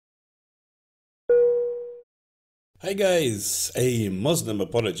Hi guys, a Muslim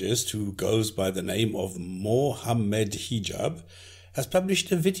apologist who goes by the name of Mohammed Hijab has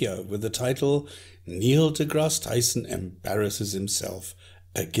published a video with the title Neil deGrasse Tyson Embarrasses Himself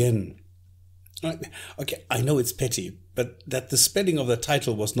Again. Okay, I know it's petty, but that the spelling of the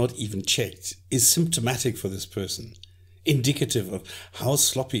title was not even checked is symptomatic for this person, indicative of how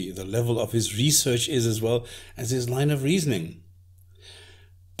sloppy the level of his research is as well as his line of reasoning.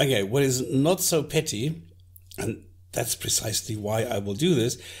 Okay, what is not so petty, and that's precisely why I will do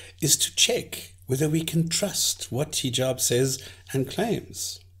this, is to check whether we can trust what Hijab says and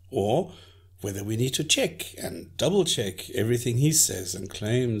claims, or whether we need to check and double check everything he says and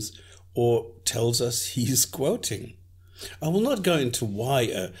claims or tells us he's quoting. I will not go into why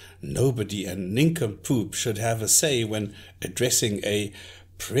a nobody and nincompoop should have a say when addressing a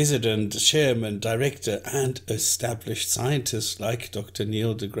president, chairman, director and established scientist like Dr.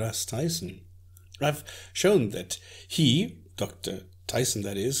 Neil deGrasse Tyson. I've shown that he, Dr. Tyson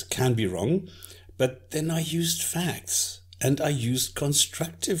that is, can be wrong, but then I used facts and I used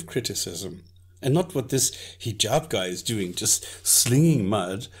constructive criticism and not what this hijab guy is doing, just slinging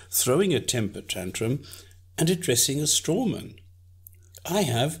mud, throwing a temper tantrum and addressing a strawman. I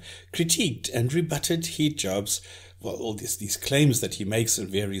have critiqued and rebutted hijab's, all these claims that he makes in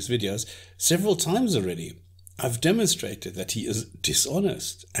various videos several times already. I've demonstrated that he is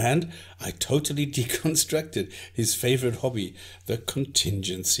dishonest, and I totally deconstructed his favorite hobby, the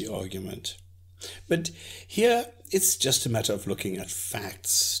contingency argument. But here, it's just a matter of looking at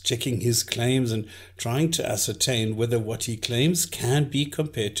facts, checking his claims and trying to ascertain whether what he claims can be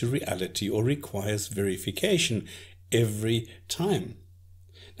compared to reality or requires verification every time.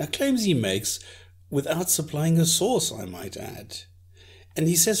 Now, claims he makes without supplying a source, I might add. And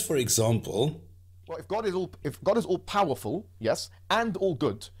he says, for example, well, if God is all powerful, yes, and all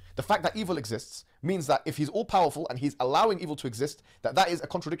good, the fact that evil exists means that if he's all powerful and he's allowing evil to exist, that is a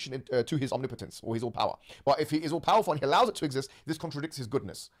contradiction to his omnipotence or his all power. But if he is all powerful and he allows it to exist, this contradicts his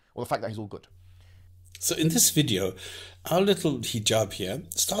goodness or the fact that he's all good. So in this video, our little hijab here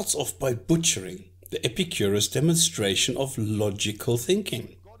starts off by butchering the Epicurus demonstration of logical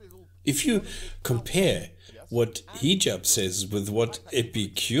thinking. If you compare what hijab says with what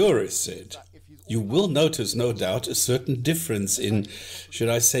Epicurus said, you will notice, no doubt, a certain difference in, should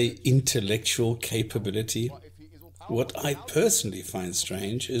I say, intellectual capability. What I personally find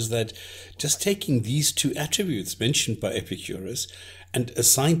strange is that just taking these two attributes mentioned by Epicurus and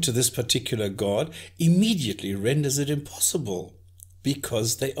assigned to this particular god immediately renders it impossible,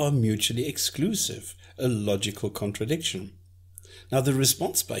 because they are mutually exclusive, a logical contradiction. Now, the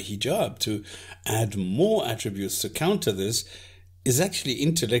response by hijab to add more attributes to counter this is actually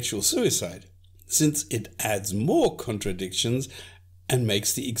intellectual suicide, since it adds more contradictions and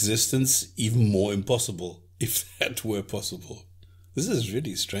makes the existence even more impossible, if that were possible. This is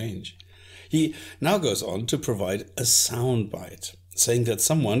really strange. He now goes on to provide a soundbite, saying that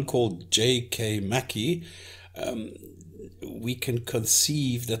someone called J.K. Mackie, we can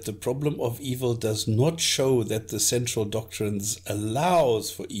conceive that the problem of evil does not show that the central doctrines allows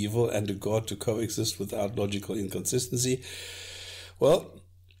for evil and a God to coexist without logical inconsistency. Well,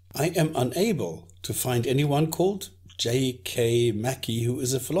 I am unable to find anyone called J.K. Mackie who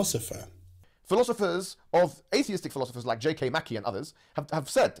is a philosopher. Philosophers atheistic philosophers like J.K. Mackie and others have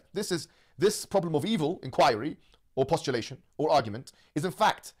said this problem of evil, inquiry or postulation or argument is in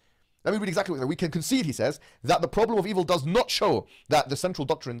fact, let me read exactly what we can concede, he says, that the problem of evil does not show that the central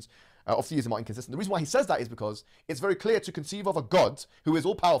doctrines of theism are inconsistent. The reason why he says that is because it's very clear to conceive of a God who is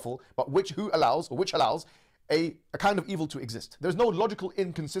all powerful, but which allows a kind of evil to exist. There's no logical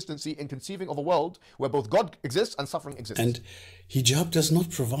inconsistency in conceiving of a world where both God exists and suffering exists. And hijab does not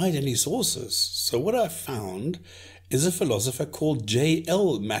provide any sources. So what I found is a philosopher called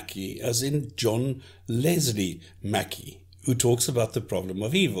J.L. Mackie, as in John Leslie Mackie, who talks about the problem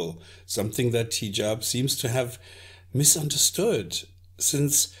of evil, something that hijab seems to have misunderstood,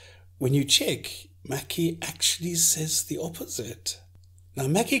 since when you check, Mackie actually says the opposite. Now,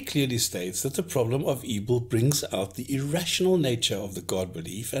 Mackie clearly states that the problem of evil brings out the irrational nature of the God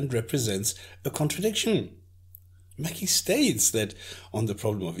belief and represents a contradiction. Mackie states that on the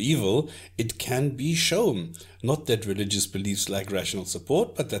problem of evil, it can be shown, not that religious beliefs lack rational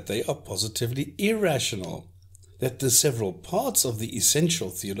support, but that they are positively irrational, that the several parts of the essential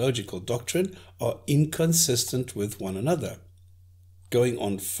theological doctrine are inconsistent with one another. Going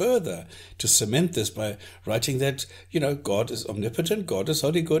on further to cement this by writing that, God is omnipotent, God is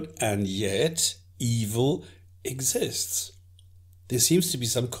wholly good, and yet evil exists. There seems to be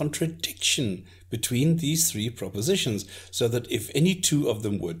some contradiction between these three propositions, so that if any two of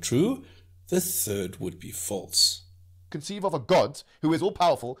them were true, the third would be false. conceive of a God who is all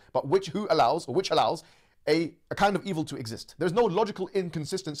powerful, but which allows a kind of evil to exist. There's no logical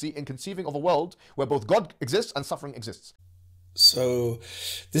inconsistency in conceiving of a world where both God exists and suffering exists. So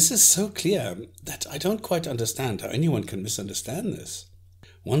this is so clear that I don't quite understand how anyone can misunderstand this.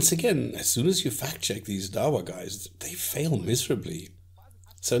 Once again, as soon as you fact check these Dawah guys, they fail miserably.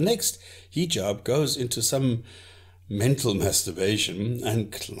 So next, Hijab goes into some mental masturbation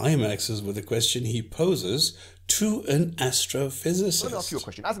and climaxes with a question he poses to an astrophysicist. Let me ask you a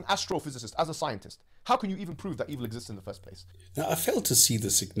question. As an astrophysicist, as a scientist, how can you even prove that evil exists in the first place? Now, I fail to see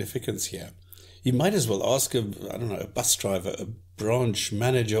the significance here. You might as well ask a bus driver, a branch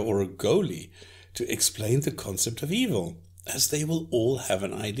manager, or a goalie to explain the concept of evil, as they will all have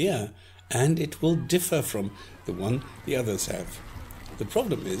an idea, and it will differ from the one the others have. The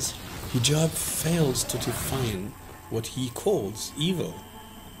problem is, Hijab fails to define what he calls evil.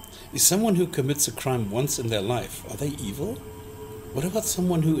 Is someone who commits a crime once in their life, are they evil? What about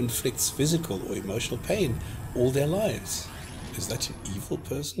someone who inflicts physical or emotional pain all their lives? Is that an evil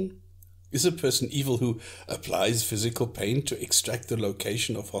person? Is a person evil who applies physical pain to extract the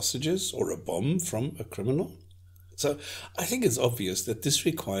location of hostages or a bomb from a criminal? So I think it's obvious that this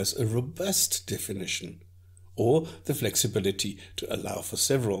requires a robust definition, or the flexibility to allow for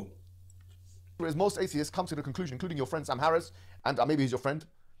several. Whereas most atheists come to the conclusion, including your friend Sam Harris, and maybe he's your friend,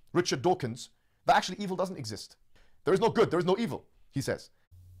 Richard Dawkins, that actually evil doesn't exist. There is no good, there is no evil, he says.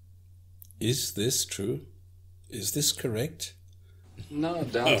 Is this true? Is this correct? No,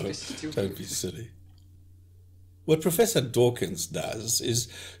 don't be stupid. Don't be silly. What Professor Dawkins does is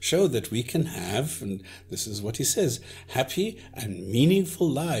show that we can have, and this is what he says, happy and meaningful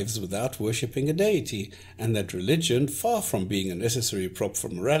lives without worshipping a deity, and that religion, far from being a necessary prop for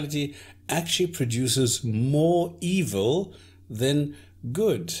morality, actually produces more evil than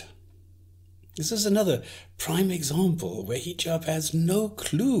good. This is another prime example where Hijab has no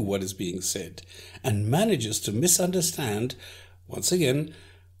clue what is being said and manages to misunderstand, once again,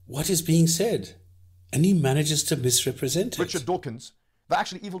 what is being said. And he manages to misrepresent it. Richard Dawkins, that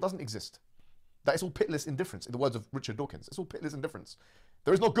actually evil doesn't exist. That is all pitiless indifference, in the words of Richard Dawkins. It's all pitiless indifference.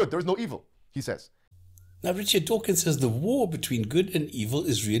 There is no good, there is no evil, he says. Now, Richard Dawkins says the war between good and evil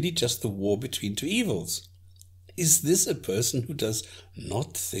is really just the war between two evils. Is this a person who does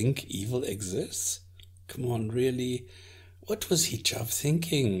not think evil exists? Come on, really? What was Hijab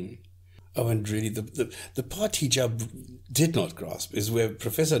thinking? Oh, and really, the part Hijab did not grasp is where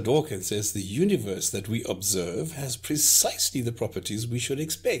Professor Dawkins says the universe that we observe has precisely the properties we should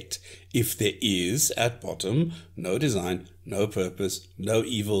expect if there is, at bottom, no design, no purpose, no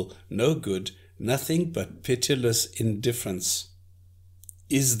evil, no good, nothing but pitiless indifference.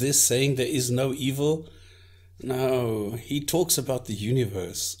 Is this saying there is no evil? No, he talks about the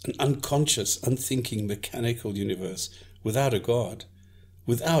universe, an unconscious, unthinking, mechanical universe, without a God.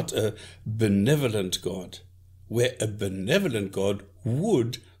 Without a benevolent God, where a benevolent God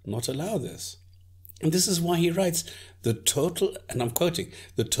would not allow this. And this is why he writes, the total, and I'm quoting,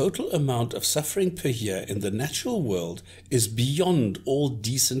 the total amount of suffering per year in the natural world is beyond all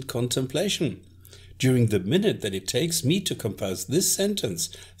decent contemplation. During the minute that it takes me to compose this sentence,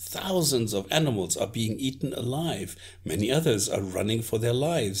 thousands of animals are being eaten alive. Many others are running for their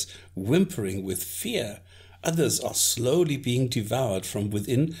lives, whimpering with fear. Others are slowly being devoured from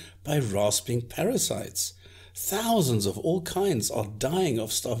within by rasping parasites. Thousands of all kinds are dying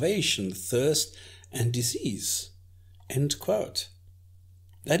of starvation, thirst, and disease. End quote.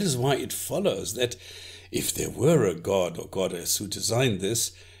 That is why it follows that if there were a god or goddess who designed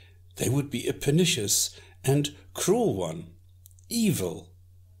this, they would be a pernicious and cruel one, evil.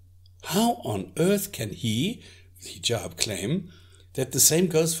 How on earth can he, Hijab, claim that the same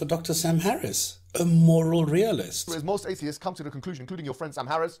goes for Dr. Sam Harris, a moral realist? Whereas most atheists come to the conclusion, including your friend Sam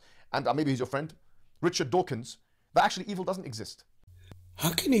Harris, and maybe he's your friend, Richard Dawkins, that actually evil doesn't exist.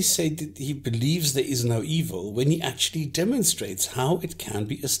 How can he say that he believes there is no evil when he actually demonstrates how it can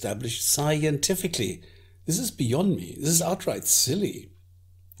be established scientifically? This is beyond me. This is outright silly.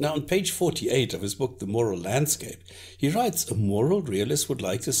 Now, on page 48 of his book, The Moral Landscape, he writes, a moral realist would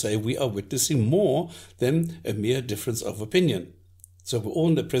like to say we are witnessing more than a mere difference of opinion. So we're all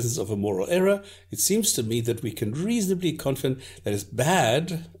in the presence of a moral error. It seems to me that we can reasonably confident that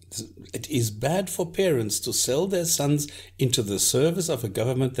it is bad for parents to sell their sons into the service of a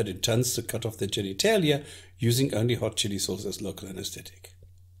government that intends to cut off their genitalia using only hot chili sauce as local anesthetic.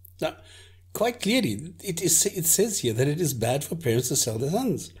 Now, quite clearly, it says here that it is bad for parents to sell their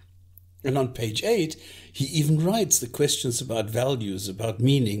sons. And on page 8, he even writes the questions about values, about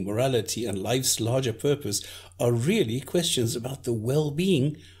meaning, morality, and life's larger purpose are really questions about the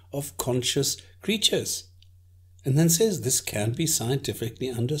well-being of conscious creatures. and then says this can be scientifically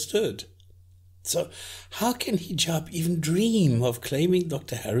understood. So how can hijab even dream of claiming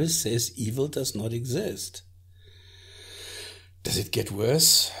Dr. Harris says evil does not exist? Does it get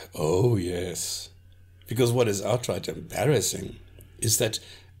worse? Oh yes. Because what is outright embarrassing is that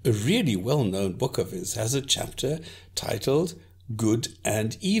a really well-known book of his has a chapter titled Good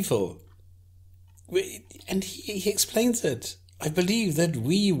and Evil. And he explains it. I believe that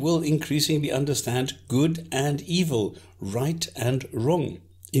we will increasingly understand good and evil, right and wrong,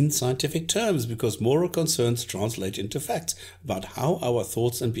 in scientific terms, because moral concerns translate into facts about how our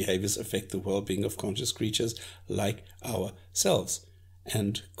thoughts and behaviors affect the well-being of conscious creatures like ourselves.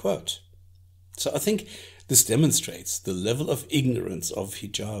 End quote. So I think this demonstrates the level of ignorance of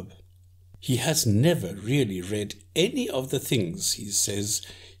hijab. He has never really read any of the things he says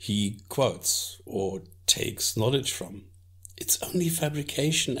he quotes or takes knowledge from. It's only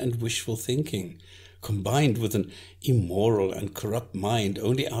fabrication and wishful thinking, combined with an immoral and corrupt mind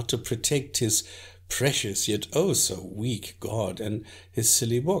only out to protect his precious yet oh so weak God and his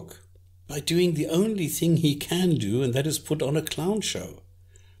silly book, by doing the only thing he can do, and that is put on a clown show.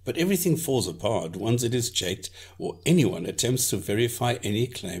 But everything falls apart once it is checked or anyone attempts to verify any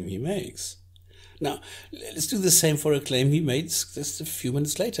claim he makes. Now, let's do the same for a claim he made just a few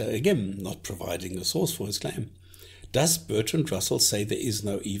minutes later, again, not providing a source for his claim. Does Bertrand Russel say there is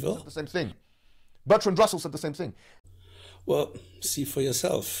no evil? The same thing. Bertrand Russel said the same thing. Well, see for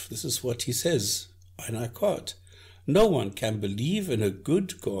yourself. This is what he says, and I quote, "No one can believe in a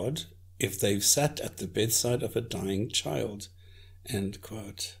good God if they've sat at the bedside of a dying child." End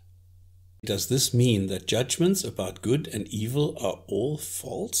quote. Does this mean that judgments about good and evil are all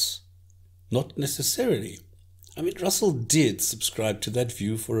false? Not necessarily. I mean, Russell did subscribe to that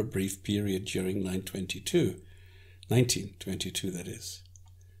view for a brief period during 1922, that is.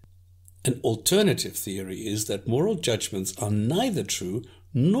 An alternative theory is that moral judgments are neither true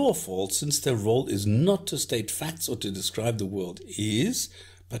nor false, since their role is not to state facts or to describe the world is,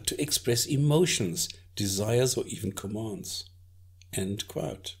 but to express emotions, desires, or even commands. End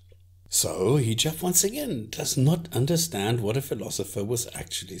quote. So hijab once again does not understand what a philosopher was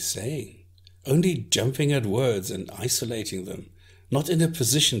actually saying, only jumping at words and isolating them, not in a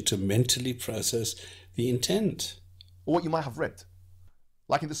position to mentally process the intent. Or what you might have read,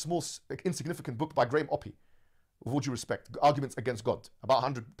 like in this small, insignificant book by Graham Oppy, with all due respect, Arguments Against God, about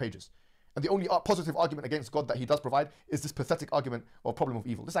 100 pages. And the only positive argument against God that he does provide is this pathetic argument or problem of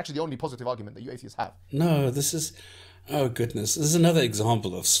evil. This is actually the only positive argument that you atheists have. No, this is, oh goodness, this is another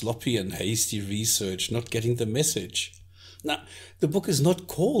example of sloppy and hasty research not getting the message. Now, the book is not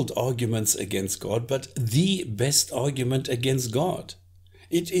called Arguments Against God, but The Best Argument Against God.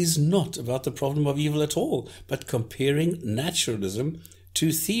 It is not about the problem of evil at all, but comparing naturalism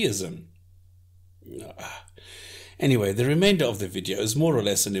to theism. Anyway, the remainder of the video is more or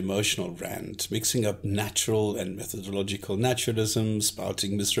less an emotional rant, mixing up natural and methodological naturalism,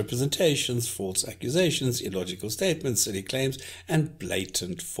 spouting misrepresentations, false accusations, illogical statements, silly claims, and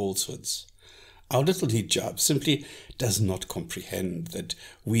blatant falsehoods. Our little hijab simply does not comprehend that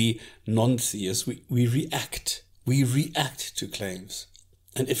we non-theists, we react to claims.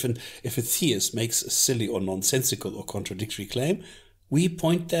 And if a theist makes a silly or nonsensical or contradictory claim, we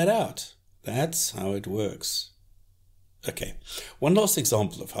point that out. That's how it works. Okay, one last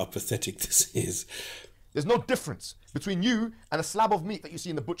example of how pathetic this is. There's no difference between you and a slab of meat that you see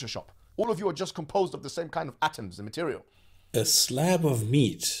in the butcher shop. All of you are just composed of the same kind of atoms and material. A slab of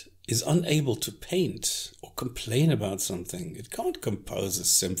meat is unable to paint or complain about something. It can't compose a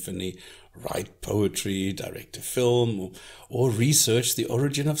symphony, write poetry, direct a film, or research the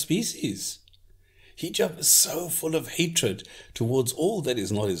origin of species. Hijab is so full of hatred towards all that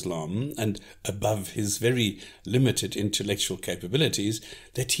is not Islam and above his very limited intellectual capabilities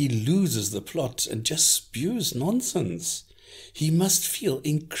that he loses the plot and just spews nonsense. He must feel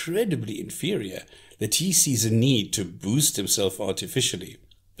incredibly inferior that he sees a need to boost himself artificially.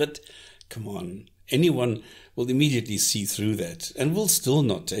 But come on, anyone will immediately see through that and will still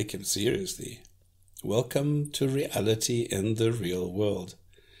not take him seriously. Welcome to reality in the real world.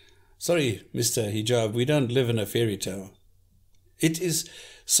 Sorry, Mr. Hijab, we don't live in a fairy tale. It is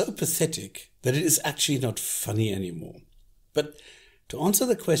so pathetic that it is actually not funny anymore. But to answer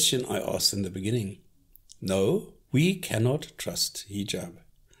the question I asked in the beginning, no, we cannot trust Hijab.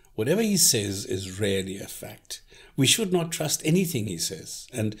 Whatever he says is rarely a fact. We should not trust anything he says,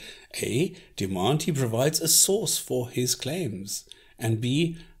 and A, demand he provides a source for his claims, and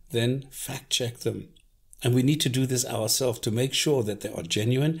B, then fact-check them. And we need to do this ourselves to make sure that they are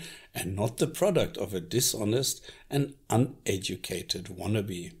genuine and not the product of a dishonest and uneducated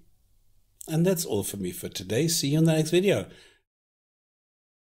wannabe. And that's all for me for today. See you in the next video.